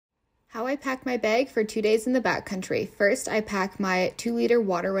How I pack my bag for 2 days in the backcountry. First, I pack my 2-liter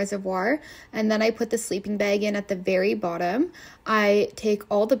water reservoir, and then I put the sleeping bag in at the very bottom. I take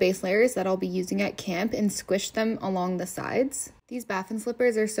all the base layers that I'll be using at camp and squish them along the sides. These baffin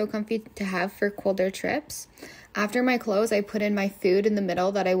slippers are so comfy to have for colder trips. After my clothes, I put in my food in the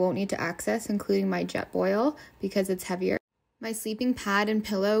middle that I won't need to access, including my Jetboil because it's heavier. My sleeping pad and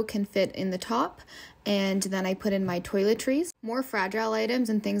pillow can fit in the top, and then I put in my toiletries. More fragile items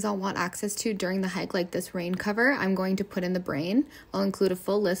and things I'll want access to during the hike, like this rain cover, I'm going to put in the brain. I'll include a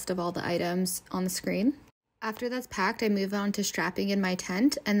full list of all the items on the screen. After that's packed, I move on to strapping in my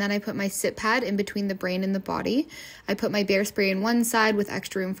tent, and then I put my sit pad in between the brain and the body. I put my bear spray in one side with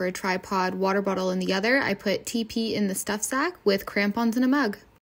extra room for a tripod, water bottle in the other. I put TP in the stuff sack with crampons and a mug.